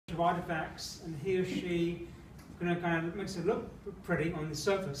artifacts, and he or she kind of makes it look pretty on the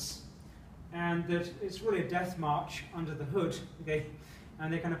surface, and that it's really a death march under the hood, okay?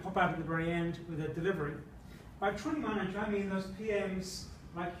 And they kind of pop out at the very end with their delivery. By truly managed, I mean those PMs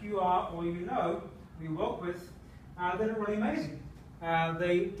like you are, or you know, who you work with, that are really amazing.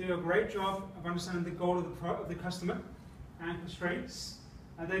 They do a great job of understanding the goal of the customer and constraints.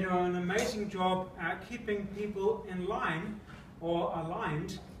 They do an amazing job at keeping people in line or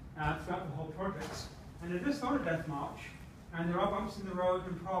aligned throughout the whole project. And it is not a death march, and there are bumps in the road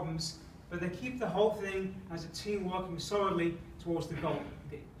and problems, but they keep the whole thing as a team working solidly towards the goal.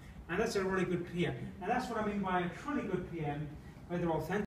 Okay. And that's a really good PM. And that's what I mean by a truly good PM, where they're authentic.